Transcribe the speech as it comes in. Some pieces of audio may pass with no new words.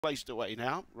Placed away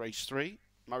now, race 3,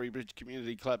 Murray-Bridge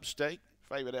Community Club Stake.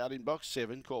 Favoured out in box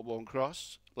 7, Corborn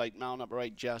Cross. Late male number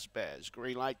 8, Just Baz.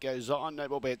 Green light goes on, no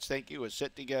more bets, thank you. We're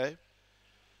set to go.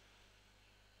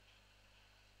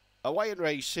 Away in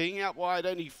racing, out wide,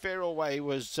 only fair away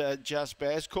was Just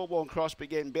Baz. Corborn Cross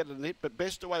began better than it, but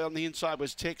best away on the inside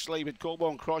was Texley, but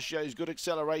Corborn Cross shows good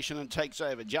acceleration and takes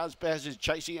over. Just Baz is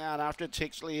chasing out after.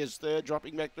 Texley is third.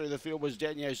 Dropping back through the field was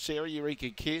Daniel Sarah, Eureka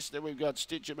Kiss. Then we've got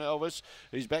Stitcher Elvis,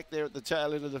 who's back there at the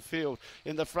tail end of the field.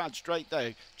 In the front straight,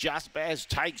 though, Just Baz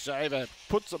takes over,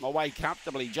 puts them away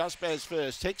comfortably. Just Baz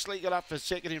first. Texley got up for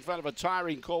second in front of a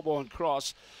tiring Corborn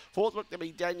Cross. Fourth looked to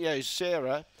be Daniel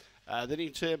Sarah. Then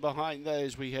in turn behind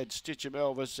those we had Stitcher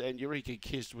Elvis, and Eureka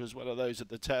Kiss was one of those at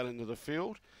the tail end of the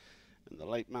field. And the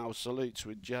late male salutes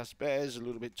with Just Baz, a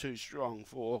little bit too strong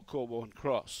for Corborn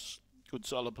Cross. Good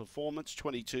solid performance,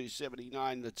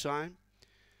 22.79 the time.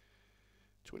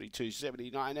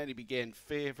 22.79 only began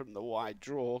fair from the wide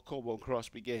draw. Corborn Cross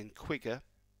began quicker,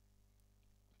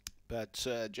 but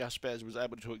Just Baz was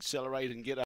able to accelerate and get up.